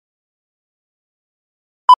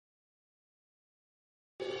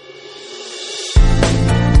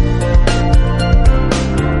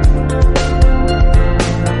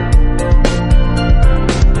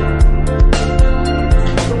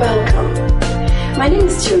My name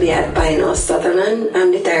is Juliette Bynoe Sutherland.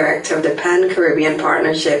 I'm the director of the Pan-Caribbean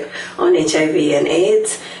Partnership on HIV and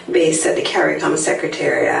AIDS based at the CARICOM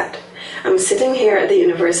Secretariat. I'm sitting here at the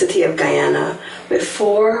University of Guyana with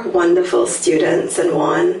three wonderful students and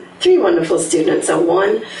one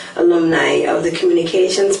alumni of the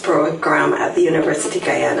Communications Program at the University of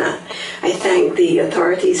Guyana. I thank the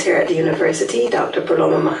authorities here at the university, Dr.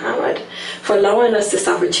 Paloma Muhammad, for allowing us this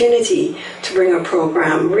opportunity to bring a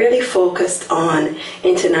program really focused on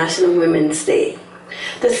International Women's Day.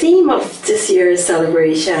 The theme of this year's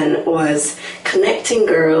celebration was Connecting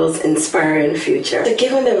Girls, Inspiring Future. So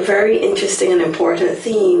given the very interesting and important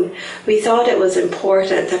theme, we thought it was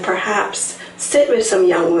important to perhaps sit with some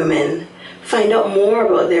young women, find out more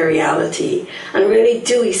about their reality, and really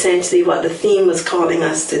do essentially what the theme was calling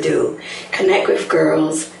us to do, connect with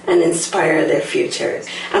girls and inspire their futures.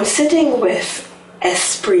 I'm sitting with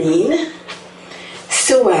Esprine,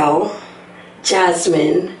 Suelle,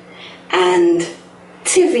 Jasmine, and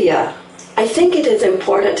Tivia. I think it is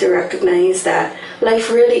important to recognize that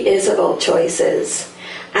life really is about choices.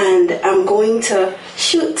 And I'm going to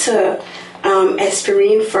shoot to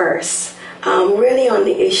Esprine first, really on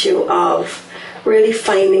the issue of really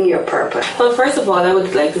finding your purpose. Well, first of all, I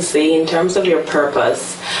would like to say in terms of your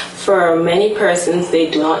purpose, for many persons, they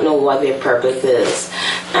do not know what their purpose is.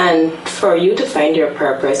 And for you to find your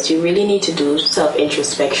purpose, you really need to do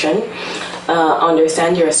self-introspection,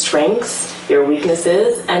 understand your strengths, your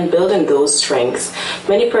weaknesses, and build on those strengths.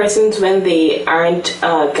 Many persons, when they aren't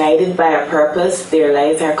guided by a purpose, their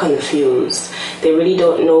lives are confused. They really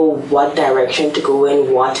don't know what direction to go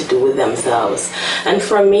in, what to do with themselves. And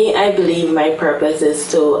for me, I believe my purpose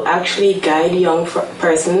is to actually guide young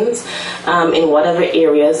persons in whatever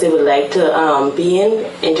areas they would like to be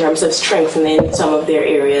in terms of strengthening some of their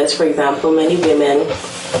areas. For example, many women,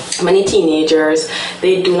 many teenagers,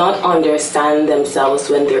 they do not understand themselves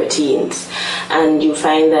when they're teens. And you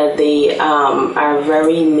find that they are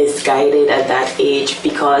very misguided at that age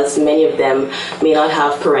because many of them may not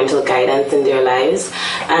have parental guidance in their lives,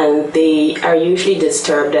 and they are usually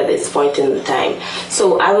disturbed at this point in the time.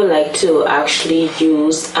 So I would like to actually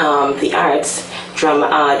use the arts,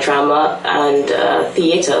 drama and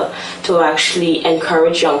theater to actually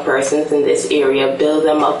encourage young persons in this area, build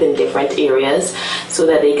them up in different areas so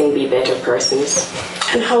that they can be better persons.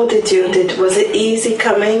 And how was it easy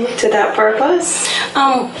coming to that purpose?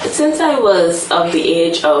 Since I was of the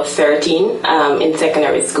age of 13 in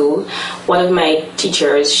secondary school, one of my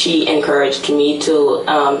teachers, she encouraged me to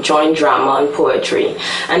join drama and poetry.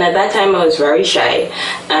 And at that time I was very shy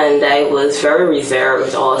and I was very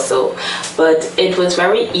reserved also. But it was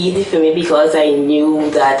very easy for me because I knew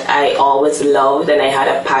that I always loved and I had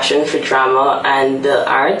a passion for drama and the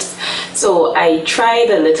arts. So I tried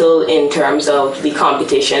a little in terms of the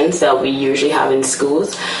competitions that we usually have in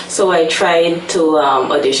schools. So I tried to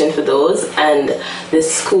audition for those, and the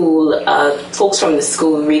school, folks from the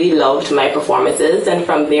school really loved my performances, and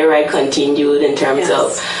from there I continued in terms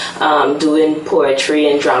of doing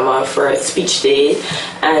poetry and drama for speech day,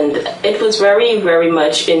 and it was very, very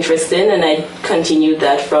much interesting, and I continued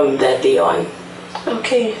that from that day on.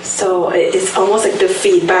 Okay, so it's almost like the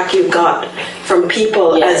feedback you got from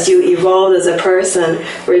people as you evolved as a person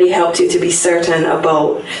really helped you to be certain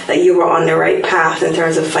about that you were on the right path in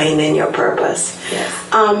terms of finding your purpose.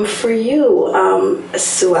 Yes. For you,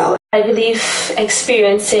 Suelle. I believe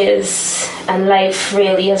experiences and life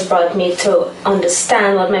really has brought me to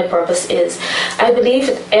understand what my purpose is. I believe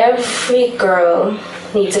that every girl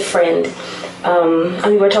needs a friend. And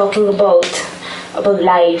we were talking about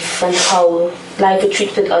life and how life will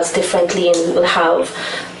treat us differently, and we will have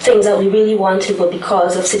things that we really want to, but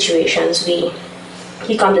because of situations we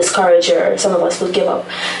become discouraged, or some of us will give up.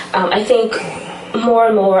 I think more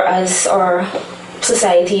and more as our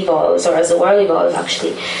society evolves, or as the world evolves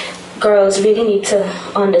actually, girls really need to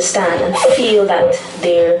understand and feel that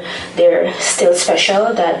they're still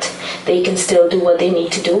special, that they can still do what they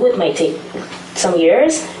need to do. It might take some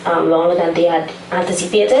years, longer than they had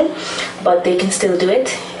anticipated, but they can still do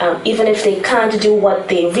it. Even if they can't do what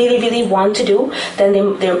they really, really want to do,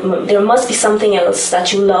 then there must be something else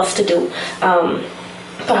that you love to do.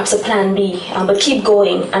 Perhaps a plan B, but keep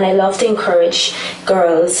going. And I love to encourage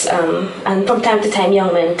girls, and from time to time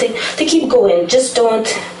young men, to keep going. Just don't.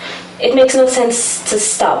 It makes no sense to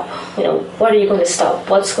stop. You know, what are you going to stop?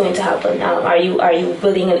 What's going to happen? Are you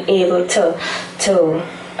willing and able to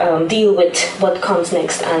deal with what comes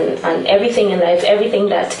next, and everything in life, everything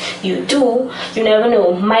that you do, you never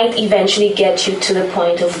know, might eventually get you to the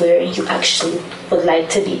point of where you actually would like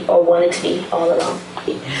to be or wanted to be all along.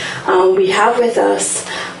 We have with us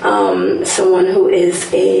someone who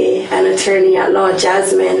is an attorney at law,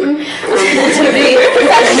 Jasmine. I'm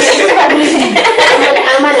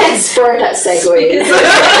an expert at segues.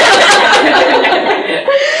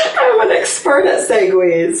 I'm an expert at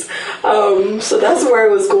segues. So that's where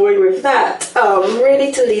I was going with that.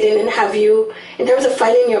 Really to lead in and have you, in terms of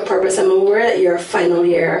finding your purpose, I'm aware that your final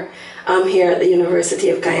year here at the University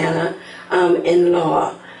of Guyana in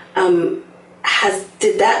law.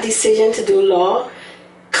 Did that decision to do law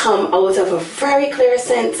come out of a very clear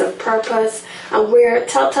sense of purpose? And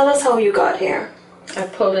tell us how you got here. I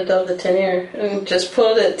pulled it off the tenure and just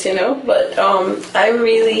pulled it, but I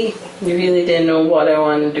really didn't know what I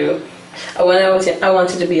wanted to do. When I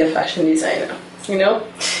wanted to be a fashion designer,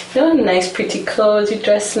 nice pretty clothes, you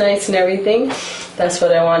dress nice and everything. That's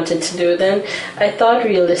what I wanted to do. Then I thought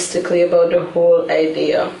realistically about the whole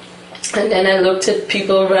idea. And then I looked at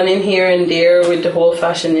people running here and there with the whole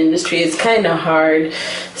fashion industry. It's kind of hard.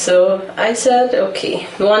 So I said, okay.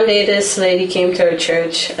 One day this lady came to our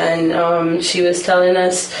church and she was telling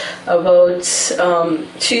us about,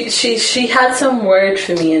 she had some word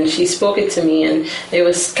for me and she spoke it to me and it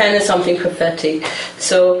was kind of something prophetic.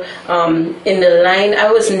 So in the line, I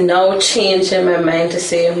was now changing my mind to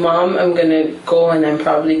say, Mom, I'm going to go and I'm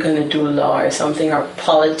probably going to do law or something, or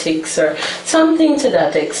politics or something to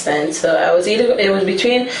that extent. So it was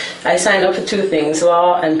between, I signed up for two things,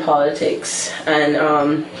 law and politics. And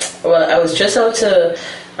I was just out to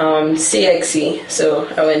CXE, so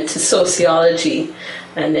I went to sociology.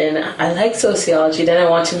 And then I liked sociology. Then I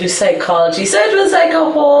wanted to do psychology. So it was like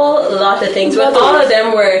a whole lot of things. But all of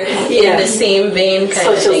them were in the same vein kind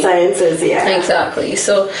of thing. Social sciences, yeah. Exactly.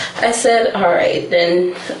 So I said, all right.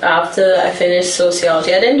 Then after I finished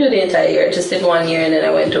sociology, I didn't do the entire year. I just did 1 year and then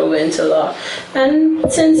I went over into law.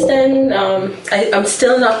 And since then, I'm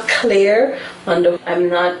still not clear on I'm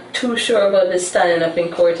not too sure about the standing up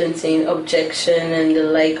in court and saying objection and the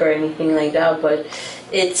like or anything like that. But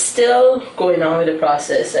it's still going on with the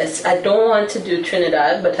process. I don't want to do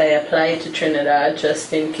Trinidad, but I applied to Trinidad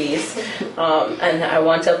just in case. And I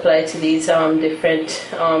want to apply to these different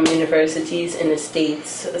universities in the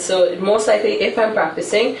States. So most likely, if I'm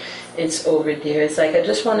practicing, it's over there. It's like I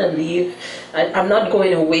just want to leave. I'm not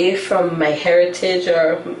going away from my heritage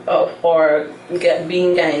or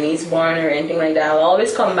being Guyanese born or anything like that. I'll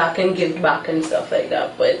always come back and give back and stuff like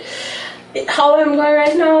that. But how I'm going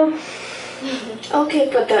right now, okay,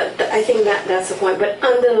 but I think that's the point. But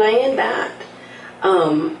underlying that,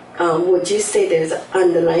 would you say there's an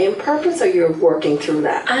underlying purpose, or you're working through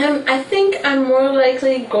that? I think I'm more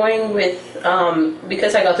likely going with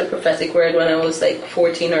because I got the prophetic word when I was like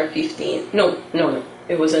 14 or 15. No.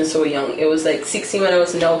 It wasn't so young. It was like 16 when I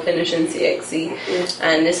was now finishing CXC.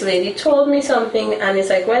 And this lady told me something, and it's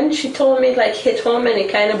like when she told me, it like hit home, and it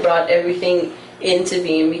kind of brought everything into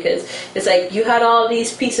being, because it's like you had all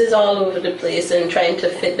these pieces all over the place and trying to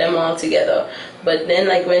fit them all together. But then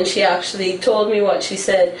like when she actually told me what she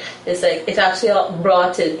said, it's like it actually all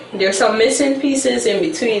brought it. There's some missing pieces in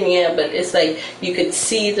between, yeah, but it's like you could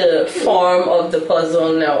see the form of the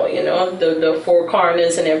puzzle now, the four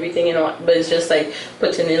corners and everything, but it's just like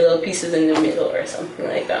putting the little pieces in the middle or something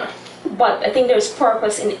like that. But I think there's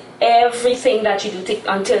purpose in everything that you do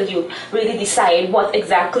until you really decide what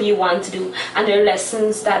exactly you want to do. And there are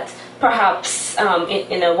lessons that perhaps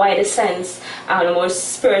in a wider sense, in a more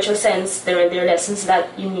spiritual sense, there are lessons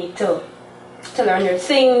that you need to learn. There are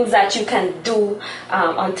things that you can do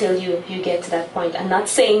until you get to that point, and not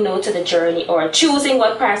saying no to the journey or choosing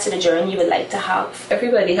what parts of the journey you would like to have.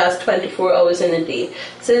 Everybody has 24 hours in a day.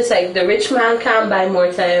 So it's like the rich man can't buy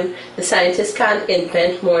more time, the scientist can't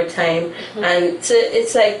invent more time, and so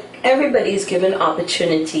it's like everybody's given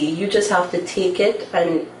opportunity. You just have to take it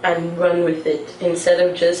and run with it, instead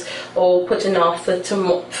of just putting off for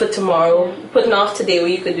tomorrow, putting off today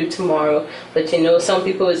what you could do tomorrow. But some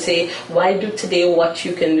people would say, why do today what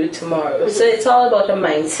you can do tomorrow? So it's all about a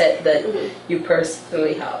mindset that you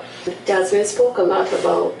personally have. Jasmine spoke a lot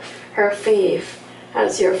about her faith.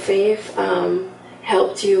 Has your faith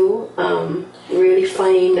helped you really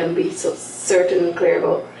find and be so certain and clear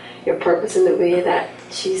about your purpose in the way that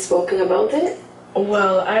she's spoken about it?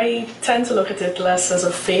 Well, I tend to look at it less as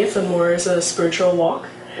a faith and more as a spiritual walk.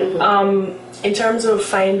 In terms of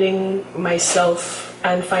finding myself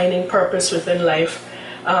and finding purpose within life,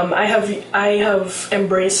 I have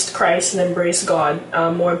embraced Christ and embraced God,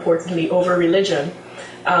 more importantly, over religion.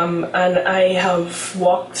 And I have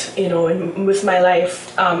walked, with my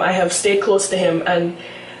life. I have stayed close to Him, and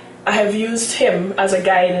I have used Him as a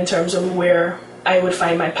guide in terms of where I would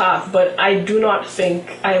find my path, but I do not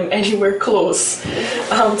think I'm anywhere close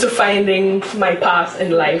to finding my path in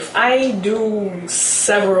life. I do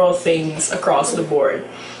several things across the board.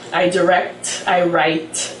 I direct, I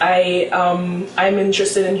write, I'm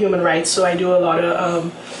interested in human rights, so I do a lot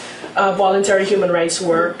of voluntary human rights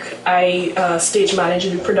work. I stage manage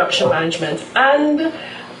and do production management, and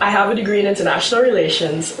I have a degree in international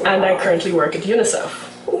relations, and I currently work at UNICEF.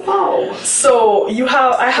 Wow. So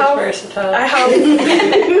I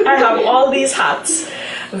have all these hats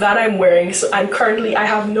that I'm wearing. So I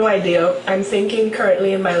have no idea. I'm thinking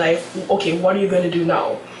currently in my life, okay, what are you going to do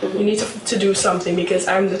now? Mm-hmm. You need to do something, because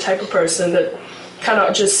I'm the type of person that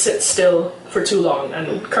cannot just sit still for too long.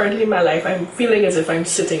 And currently in my life, I'm feeling as if I'm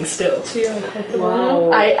sitting still.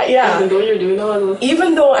 Wow.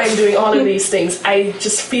 Even though I'm doing all of these things, I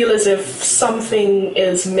just feel as if something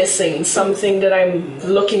is missing. Something that I'm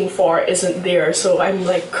looking for isn't there. So I'm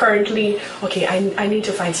like currently, okay, I need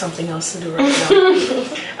to find something else to do right now.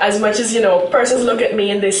 As much as, persons look at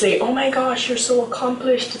me and they say, oh my gosh, you're so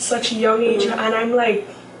accomplished at such a young age. Mm-hmm. And I'm like,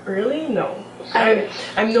 really? No.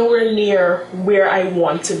 I'm nowhere near where I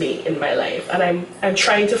want to be in my life, and I'm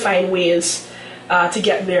trying to find ways to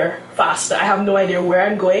get there faster. I have no idea where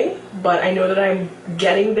I'm going, but I know that I'm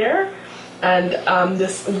getting there, and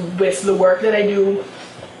with the work that I do,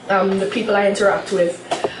 the people I interact with,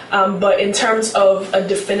 but in terms of a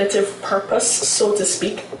definitive purpose, so to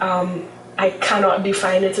speak, I cannot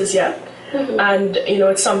define it as yet. Mm-hmm. And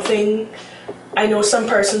it's something. I know some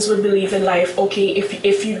persons would believe in life, okay,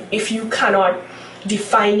 if you cannot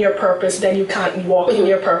define your purpose, then you can't walk in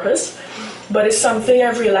your purpose. But it's something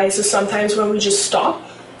I've realized is sometimes when we just stop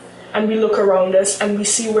and we look around us and we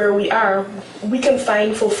see where we are, we can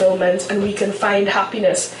find fulfillment and we can find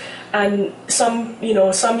happiness. And some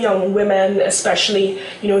young women especially,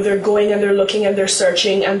 they're going and they're looking and they're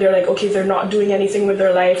searching and they're like, okay, they're not doing anything with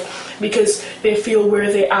their life because they feel where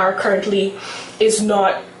they are currently is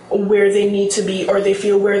not where they need to be, or they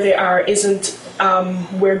feel where they are isn't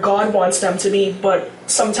where God wants them to be. But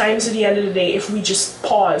sometimes at the end of the day, if we just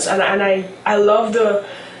pause, and I love the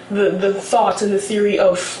thought and the theory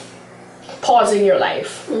of pausing your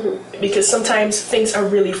life, mm-hmm. because sometimes things are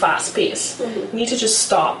really fast paced. Mm-hmm. You need to just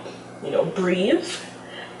stop, breathe,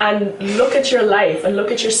 and look at your life and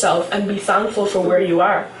look at yourself and be thankful for where you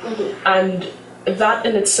are. Mm-hmm. And that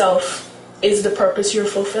in itself is the purpose you're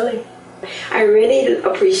fulfilling. I really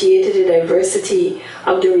appreciated the diversity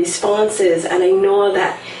of the responses, and I know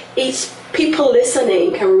that each people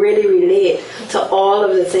listening can really relate to all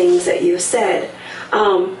of the things that you've said.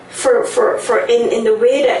 For in the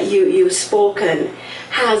way that you've spoken,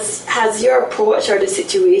 has your approach or the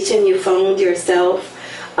situation you found yourself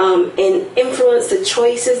influenced the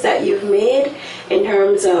choices that you've made in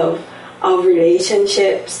terms of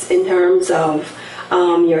relationships, in terms of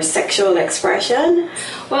your sexual expression?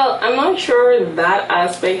 Well, I'm not sure that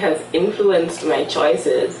aspect has influenced my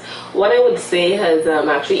choices. What I would say has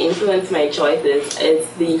actually influenced my choices is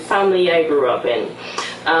the family I grew up in.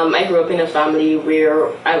 I grew up in a family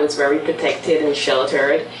where I was very protected and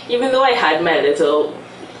sheltered, even though I had my little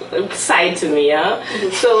side to me. Yeah?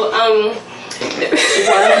 Mm-hmm. So,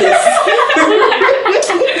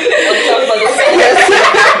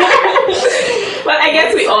 But I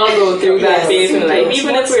guess we all go through that phase in life.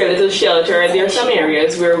 Even if we're a little sheltered, there are some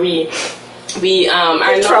areas where we are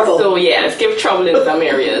not trouble. So give trouble in some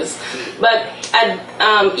areas. But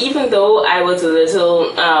even though I was a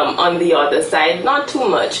little on the other side, not too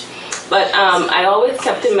much. But I always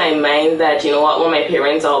kept in my mind that, what my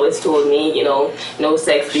parents always told me, no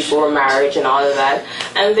sex before marriage and all of that.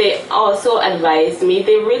 And they also advised me,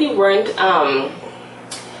 they really weren't...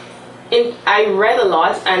 I read a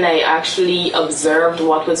lot, and I actually observed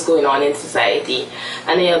what was going on in society.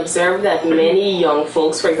 And I observed that many young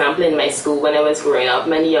folks, for example, in my school when I was growing up,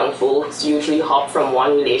 many young folks usually hop from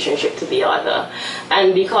one relationship to the other.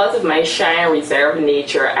 And because of my shy and reserved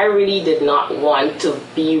nature, I really did not want to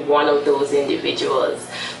be one of those individuals.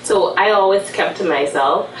 So I always kept to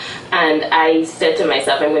myself, and I said to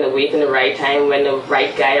myself, I'm going to wait in the right time when the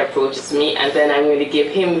right guy approaches me, and then I'm going to give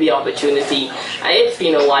him the opportunity if,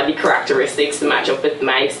 the characteristics match up with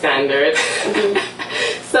my standards. Mm-hmm.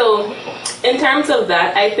 So in terms of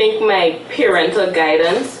that, I think my parental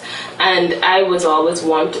guidance, and I was always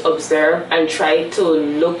one to observe and try to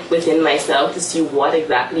look within myself to see what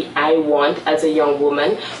exactly I want as a young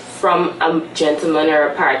woman from a gentleman or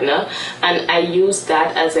a partner, and I use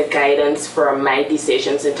that as a guidance for my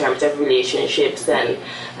decisions in terms of relationships and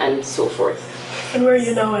so forth. And where are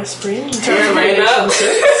you now, Esprit, in terms of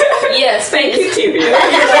relationships? Yes, thank you, TV.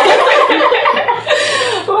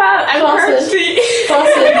 Well, I'm currently... Go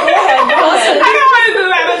ahead.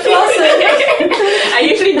 I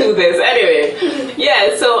usually do this. Anyway,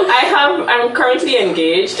 so I'm I'm currently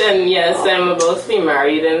engaged, and yes, I'm about to be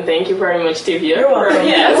married. And thank you very much, Tivia. You're welcome.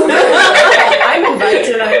 Yes. I'm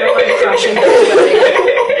invited. I know I'm crashing.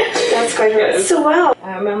 That's quite right. So well.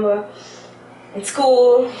 I remember in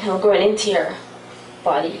school, growing into your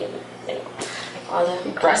body and, all the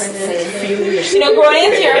breasts and, growing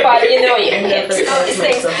into your body, your hips, all these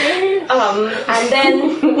things. And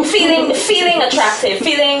then feeling attractive,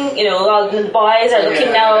 all the boys are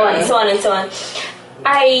looking now and so on and so on.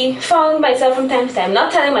 I found myself from time to time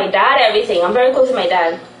not telling my dad everything. I'm very close to my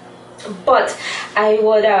dad, but I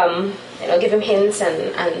would give him hints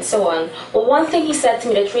and so on. But one thing he said to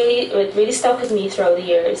me that really stuck with me throughout the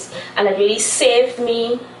years, and that really saved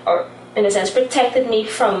me, or in a sense protected me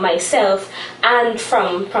from myself and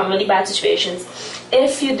from really bad situations.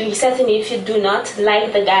 He said to me, if you do not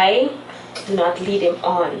like the guy, do not lead him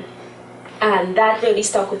on. And that really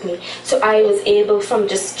stuck with me. So I was able, from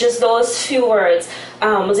just those few words,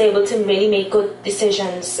 was able to really make good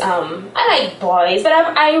decisions. I like boys, but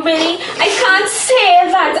I can't say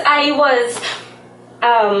that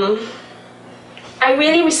I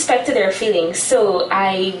really respected their feelings. So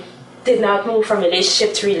I did not move from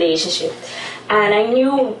relationship to relationship. And I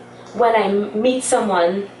knew when I meet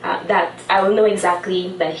someone that I will know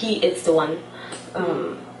exactly that he is the one.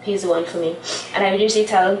 He's the one for me. And I would usually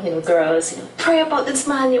tell girls, pray about this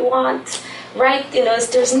man you want, right?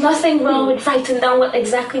 There's nothing wrong with writing down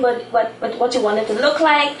exactly what you want it to look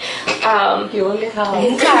like. You only have.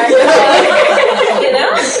 And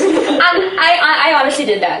I honestly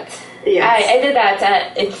did that. Yes. I did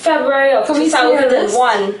that in February of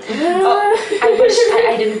 2001. I wish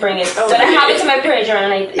I didn't bring it, but I have it in my prayer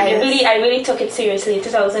journal. And I really took it seriously. In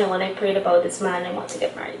 2001, I prayed about this man I want to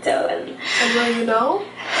get married to, and where you know?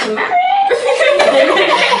 I'm married.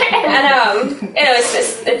 And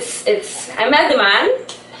it's I met the man,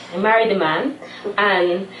 I married the man,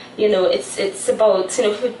 and it's about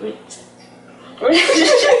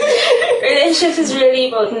relationships is really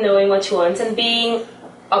about knowing what you want and being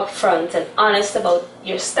upfront and honest about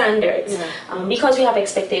your standards, because we have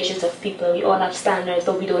expectations of people. We all have standards,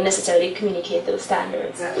 but we don't necessarily communicate those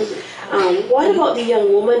standards. What about the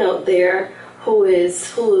young woman out there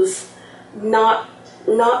who's not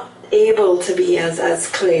able to be as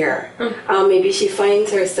clear? Maybe she finds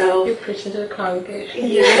herself. You're preaching to the congregation.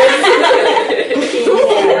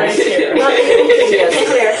 Not able to be as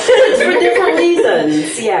clear for different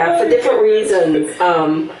reasons. Yeah, for different reasons.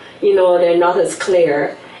 They're not as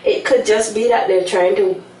clear. It could just be that they're trying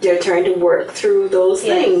to work through those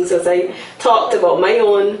things. As I talked about my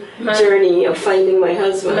own journey of finding my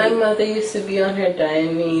husband. My mother used to be on her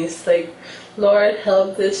dying knees, like, Lord,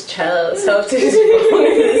 help this child, help this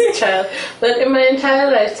child. But in my entire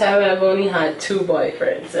lifetime, I've only had 2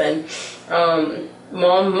 boyfriends, and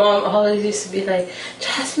mom always used to be like,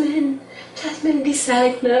 Jasmine,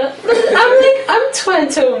 decide now. I'm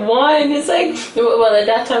 21. It's like, well, at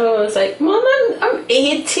that time I was like, Mom, I'm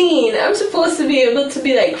 18. I'm supposed to be able to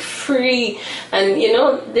be like free. And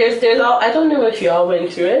there's all, I don't know if you all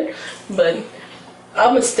went through it, but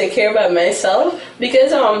I'm gonna stick here by myself,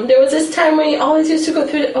 because there was this time when you always used to go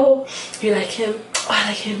through it. Oh, you like him? Oh, I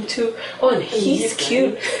like him too. Oh, and he's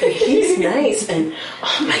cute, and he's nice, and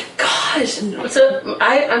oh my gosh. So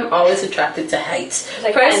I'm always attracted to height.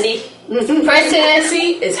 Like First Andy. thing I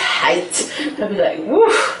see is height. I'll be like,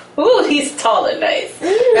 ooh, he's tall and nice,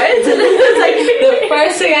 right? So that's like the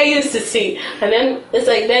first thing I used to see, and then it's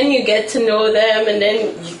like then you get to know them, and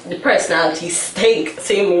then the personalities stink.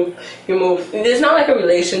 So you move. It's not like a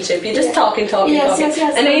relationship. You're just talking, Yes,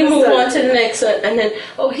 and then you move on to the next one, and then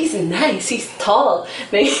he's nice, he's tall.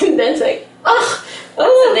 Then it's like,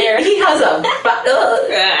 he has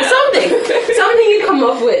something you come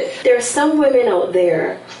up with. There's some women out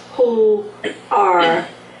there who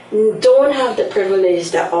don't have the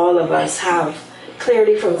privilege that all of us have.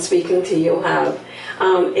 Clearly, from speaking to you, have.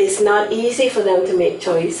 It's not easy for them to make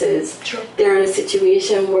choices. True. They're in a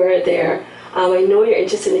situation where they're, I know you're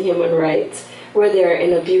interested in human rights, where they're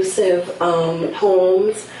in abusive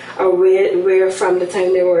homes, or where from the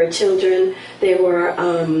time they were children, they were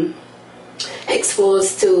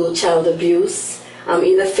exposed to child abuse,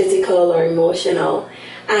 either physical or emotional.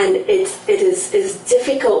 And it is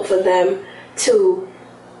difficult for them to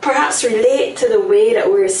perhaps relate to the way that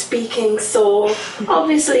we're speaking so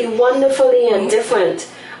obviously wonderfully and different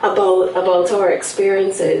about our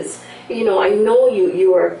experiences. I know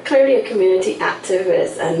you are clearly a community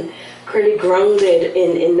activist and clearly grounded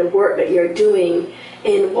in the work that you're doing.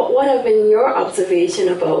 And what have been your observation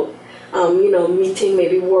about meeting,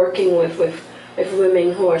 maybe working with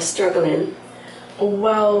women who are struggling?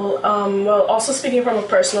 Well, also speaking from a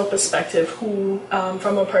personal perspective,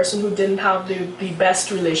 from a person who didn't have the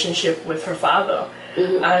best relationship with her father,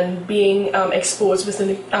 and being exposed within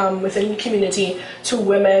the community to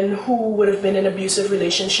women who would have been in abusive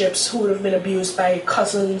relationships, who would have been abused by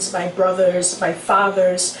cousins, by brothers, by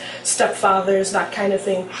fathers, stepfathers, that kind of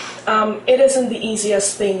thing. It isn't the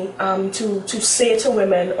easiest thing to say to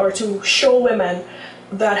women or to show women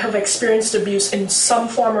that have experienced abuse in some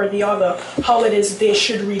form or the other, how it is they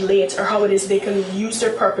should relate, or how it is they can use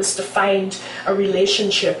their purpose to find a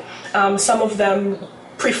relationship. Some of them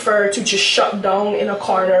prefer to just shut down in a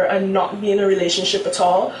corner and not be in a relationship at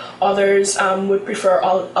all. Others would prefer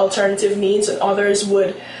alternative means, and others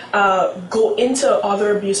would go into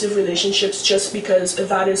other abusive relationships just because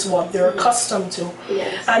that is what they're accustomed to.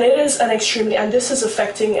 Yes. And it is an extremely, and this is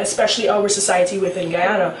affecting especially our society within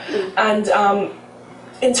Guyana. And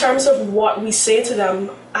in terms of what we say to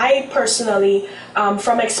them, I personally,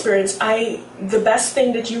 from experience, the best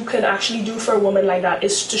thing that you can actually do for a woman like that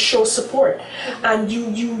is to show support, and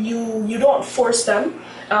you don't force them.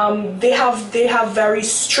 They have very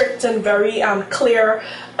strict and very clear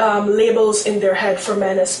labels in their head for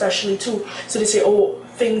men, especially too. So they say,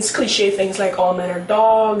 cliche things like all men are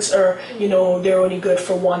dogs, or they're only good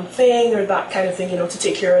for one thing, or that kind of thing. To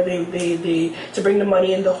take care of to bring the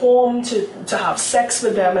money in the home, to have sex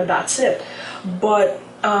with them, and that's it. But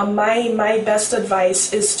my best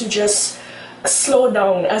advice is to just slow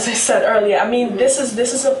down, as I said earlier. I mean, this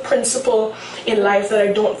is a principle in life that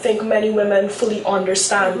I don't think many women fully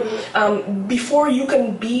understand. Before you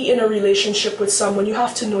can be in a relationship with someone, you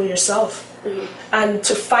have to know yourself. And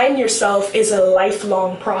to find yourself is a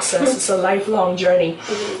lifelong process. It's a lifelong journey.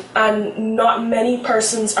 And not many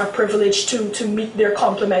persons are privileged to meet their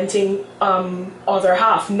complementing other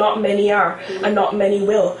half. Not many are, and not many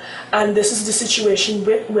will. And this is the situation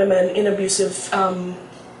with women in abusive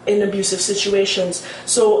situations.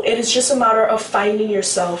 So it is just a matter of finding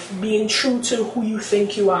yourself, being true to who you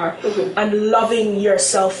think you are, and loving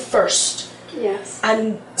yourself first. Yes.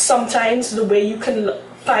 And sometimes the way you can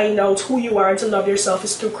find out who you are and to love yourself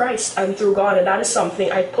is through Christ and through God, and that is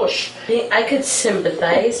something I push. I could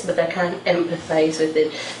sympathize, but I can't empathize with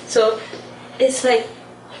it. So it's like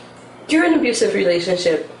you're in an abusive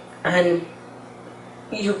relationship and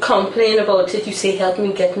you complain about it, you say, help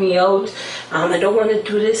me, get me out, I don't want to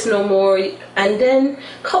do this no more. And then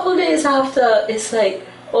a couple days after, it's like,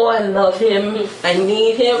 I love him, I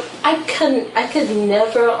need him. I could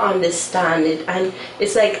never understand it. And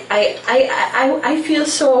it's like I feel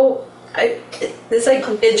so, it's like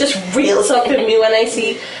it just reels up in me when I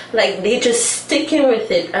see like they just sticking with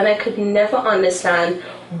it, and I could never understand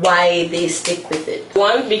why they stick with it.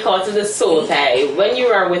 One, because of the soul tie. When you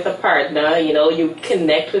are with a partner, you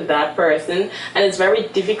connect with that person, and it's very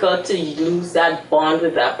difficult to lose that bond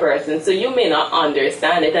with that person. So you may not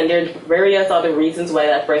understand it, and there are various other reasons why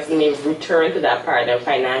that person may return to that partner.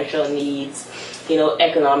 Financial needs,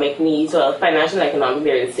 economic needs. Well, financial and economic,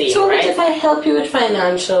 they're the same, so right? So if I help you with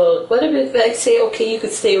financial, what if I say, okay, you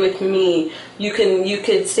could stay with me, you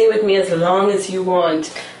could stay with me as long as you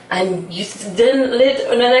want, and you didn't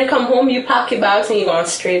and then I come home, you pack your bags and you're going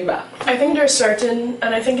straight back. I think there's certain,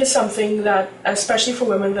 and I think it's something that, especially for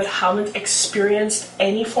women that haven't experienced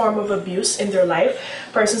any form of abuse in their life,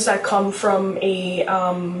 persons that come from a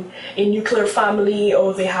nuclear family,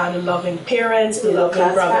 or they had loving parents, a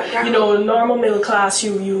loving brother, normal middle class,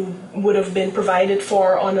 you would have been provided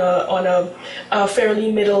for on a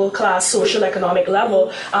fairly middle class social economic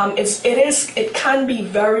level. It can be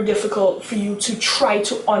very difficult for you to try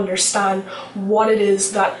to understand what it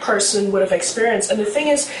is that person would have experienced. And the thing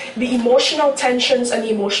is, the emotional tensions and the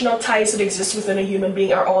emotional ties that exist within a human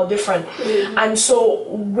being are all different. And so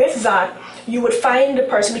with that, you would find the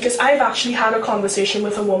person, because I've actually had a conversation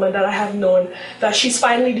with a woman that I have known that she's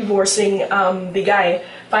finally divorcing the guy.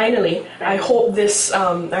 Finally, I hope this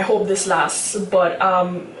lasts. But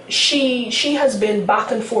she has been back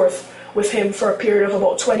and forth with him for a period of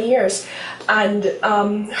about 20 years. And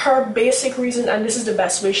her basic reason, and this is the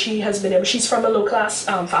best way she has been able, she's from a low-class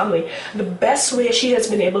family, the best way she has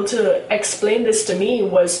been able to explain this to me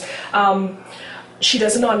was she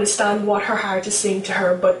doesn't understand what her heart is saying to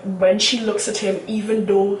her, but when she looks at him, even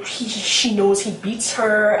though she knows he beats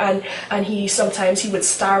her and he sometimes would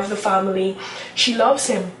starve the family, she loves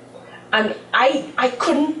him. And I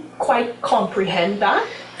couldn't quite comprehend that.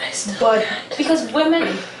 But because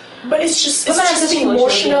women... But it's just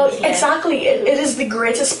emotional. Exactly. It is the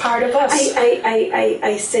greatest part of us.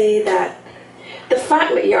 I say that the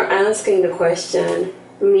fact that you're asking the question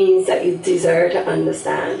means that you desire to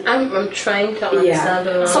understand. I'm trying to understand.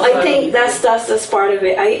 Yeah. So I think that's part of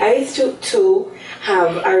it. I too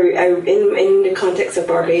have in the context of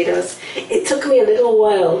Barbados, it took me a little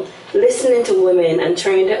while listening to women and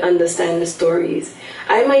trying to understand the stories.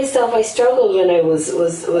 I myself, I struggled when I was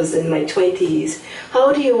in my 20s.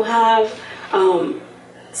 How do you have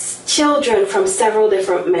children from several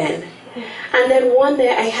different men? And then one day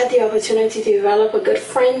I had the opportunity to develop a good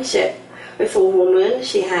friendship with a woman.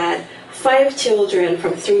 She had 5 children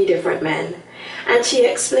from 3 different men. And she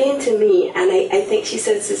explained to me, and I think she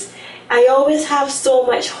says this, I always have so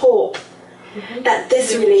much hope that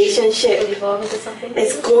this relationship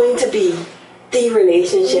is going to be the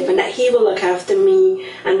relationship and that he will look after me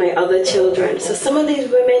and my other children. So some of these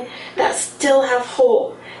women that still have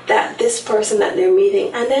hope that this person that they're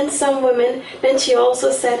meeting, and then some women, then she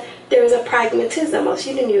also said there is a pragmatism. Well,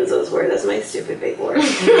 she didn't use those words, that's my stupid big word.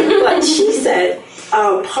 But she said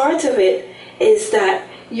part of it is that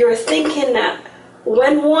you're thinking that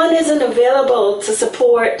when one isn't available to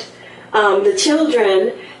support the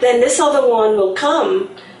children, then this other one will come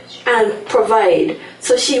and provide.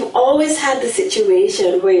 So she always had the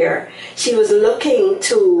situation where she was looking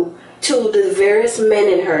to the various men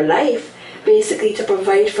in her life basically to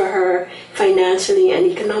provide for her financially and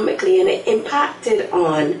economically, and it impacted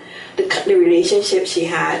on the relationship she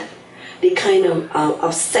had, the kind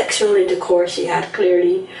of sexual intercourse she had.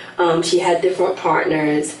 Clearly she had different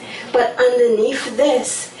partners, but underneath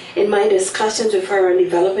this, in my discussions with her and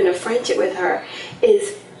developing a friendship with her,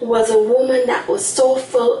 was a woman that was so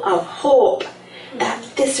full of hope that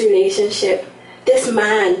this relationship, this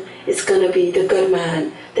man is going to be the good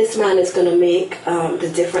man. This man is going to make the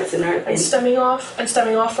difference in her. And stemming off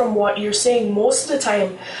from what you're saying, most of the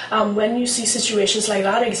time, when you see situations like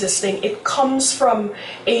that existing, it comes from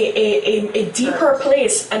a deeper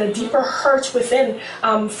place and a deeper hurt within,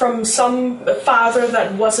 from some father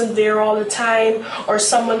that wasn't there all the time, or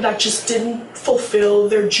someone that just didn't fulfill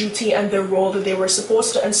their duty and their role that they were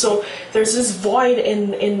supposed to. And so there's this void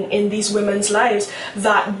in these women's lives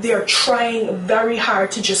that they're trying very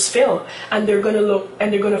hard to just fill, and they're going to look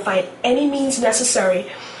and they're going to find any means necessary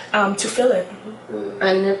to fill it.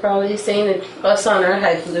 And they're probably saying that us on our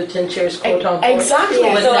highfalutin chairs, quote unquote. Exactly. We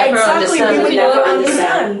would never understand. We would never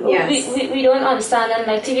understand. Yes. We don't understand, and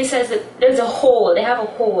like TV says that there's a hole. They have a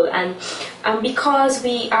hole, and because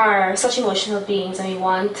we are such emotional beings and we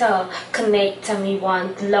want to connect and we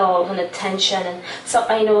want love and attention, and so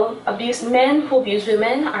I know men who abuse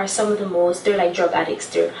women are some of the most. They're like drug addicts.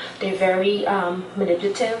 They're very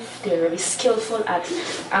manipulative. They're very skillful at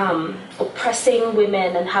oppressing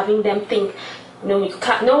women and having them think, no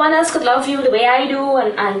one else could love you the way I do,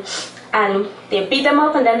 and they beat them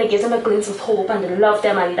up, and then they give them a glimpse of hope, and they love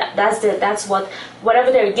them, and that's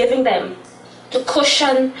whatever they're giving them to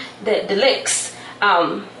cushion the licks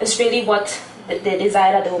is really what the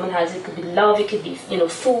desire that the woman has. It could be love, it could be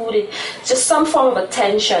food, just some form of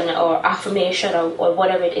attention or affirmation or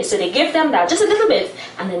whatever it is. So they give them that just a little bit,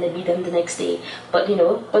 and then they beat them the next day. But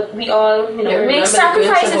we all make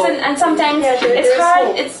sacrifices, and sometimes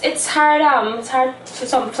it's hard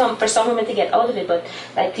for some women to get out of it. But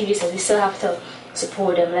like TV says, we still have to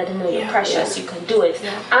support them, let them know you're precious, you can do it,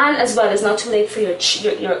 and as well, it's not too late for your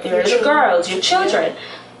little girls, your children.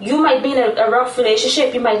 You might be in a rough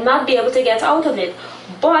relationship, you might not be able to get out of it,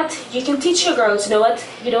 but you can teach your girls, you know what,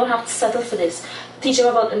 you don't have to settle for this. Teach them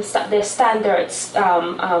about their standards,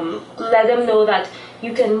 let them know that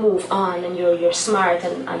you can move on and you're smart,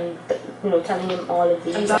 and telling them all of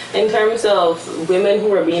these. In terms of women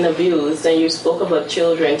who are being abused, and you spoke about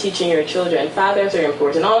children, teaching your children, fathers are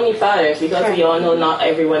important. Not only fathers, because we all know not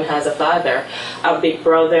everyone has a father, a big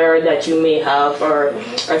brother that you may have, or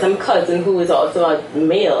some cousin who is also a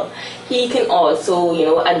male. He can also,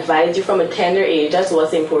 advise you from a tender age. That's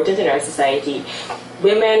what's important in our society.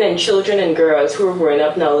 Women and children and girls who are growing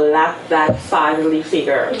up now lack that fatherly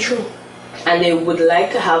figure. True. And they would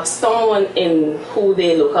like to have someone in who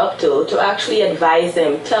they look up to actually advise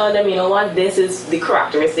them, tell them, this is the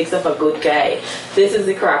characteristics of a good guy. These are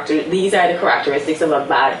the characteristics of a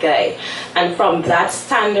bad guy. And from that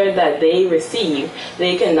standard that they receive,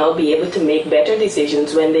 they can now be able to make better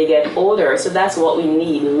decisions when they get older. So that's what we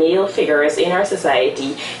need, male figures in our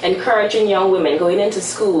society, encouraging young women, going into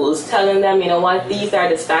schools, telling them, these are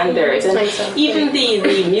the standards. And even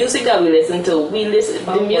the music that we listen to,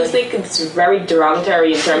 the music is very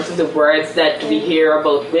derogatory in terms of the words that we hear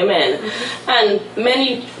about women, and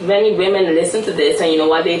many women listen to this, and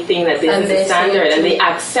they think that this is the standard, and they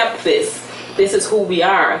accept this this is who we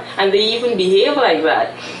are, and they even behave like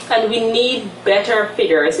that. And we need better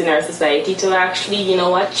figures in our society to actually,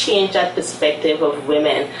 change that perspective of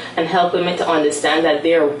women and help women to understand that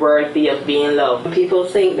they're worthy of being loved. People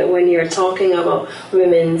think that when you're talking about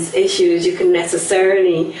women's issues, you can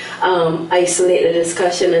necessarily isolate the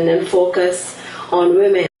discussion and then focus on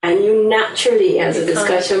women. And you naturally, as the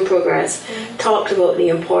discussion progressed, talked about the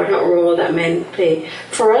important role that men play.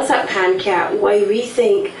 For us at PANCAP, why we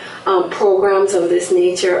think programs of this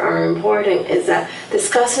nature are important is that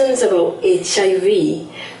discussions about HIV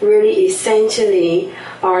really essentially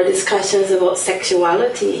are discussions about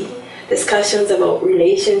sexuality, discussions about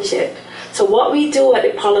relationship. So what we do at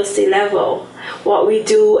the policy level, what we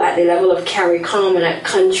do at the level of CARICOM and at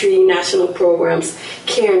country national programs,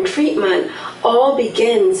 care and treatment, all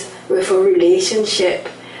begins with a relationship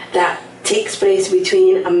that takes place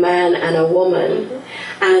between a man and a woman,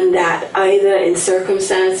 and that either in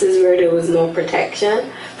circumstances where there was no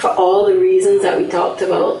protection, for all the reasons that we talked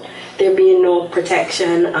about, there being no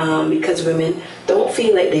protection because women don't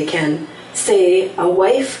feel like they can say, a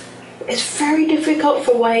wife, it's very difficult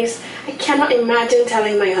for wives. I cannot imagine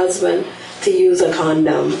telling my husband to use a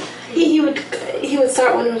condom. He would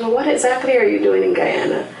start wondering, what exactly are you doing in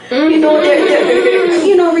Guyana?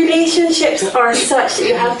 Relationships are such that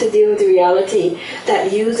you have to deal with the reality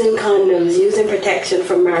that using condoms, using protection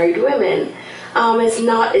for married women, is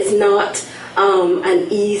not an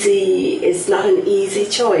easy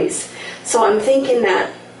choice. So I'm thinking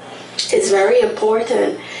that it's very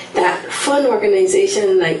important that for an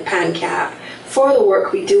organization like PANCAP, for the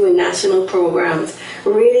work we do in national programs,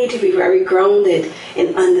 really to be very grounded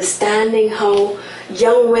in understanding how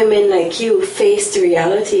young women like you face the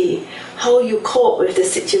reality, how you cope with the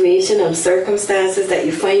situation and circumstances that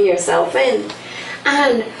you find yourself in,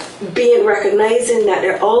 and recognizing that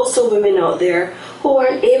there are also women out there who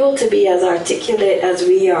aren't able to be as articulate as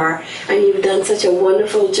we are, and you've done such a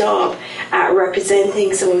wonderful job at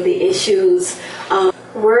representing some of the issues.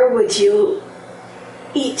 Where would you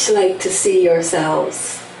each like to see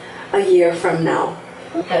yourselves a year from now?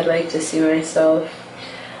 I'd like to see myself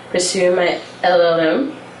pursue my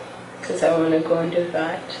LLM, because I want to go and do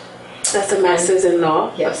that. That's a master's in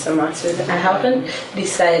law? Yes, a master's. I haven't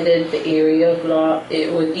decided the area of law.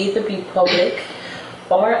 It would either be public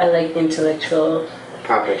or I like intellectual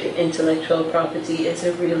property. Intellectual property is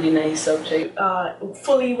a really nice subject.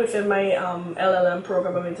 Fully within my LLM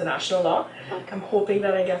program of international law. I'm hoping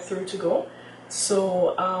that I get through to go.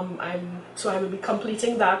 So I will be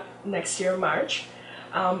completing that next year, March.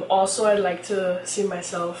 Also, I'd like to see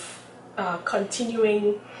myself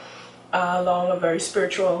continuing along a very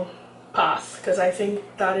spiritual path, because I think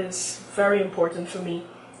that is very important for me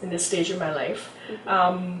in this stage of my life.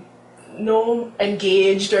 No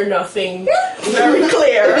engaged or nothing, very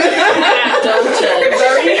clear. Don't judge.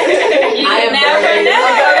 I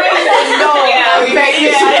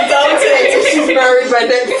doubt it. She's married by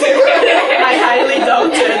next year. I highly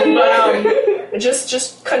doubt it, but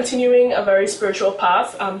just continuing a very spiritual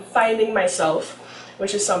path, finding myself,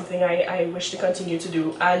 which is something I wish to continue to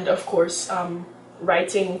do, and of course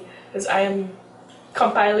writing, because I am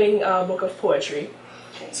compiling a book of poetry.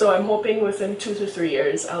 So I'm hoping within 2 to 3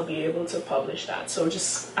 years I'll be able to publish that. So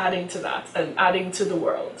just adding to that and adding to the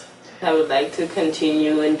world. I would like to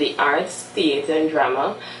continue in the arts, theatre and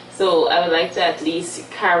drama. So I would like to at least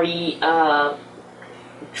carry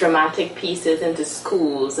dramatic pieces into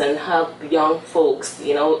schools and help young folks,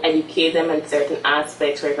 educate them in certain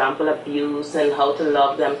aspects, for example, abuse and how to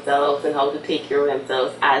love themselves and how to take care of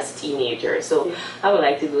themselves as teenagers. So I would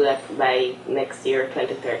like to do that by next year,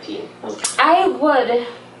 2013. I would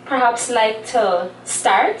perhaps like to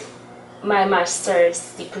start my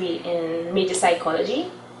master's degree in media psychology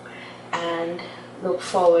and look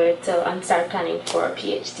forward to and start planning for a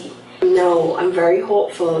PhD. No, I'm very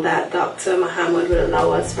hopeful that Dr. Muhammad will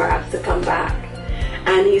allow us perhaps to come back.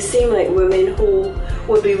 And you seem like women who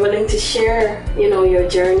would be willing to share, your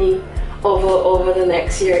journey over the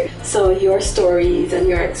next year. So your stories and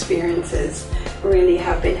your experiences really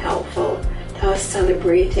have been helpful to us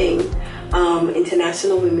celebrating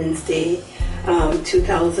International Women's Day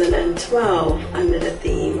 2012 under the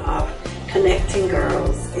theme of Connecting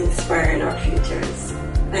Girls, Inspiring Our Futures.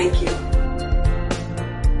 Thank you.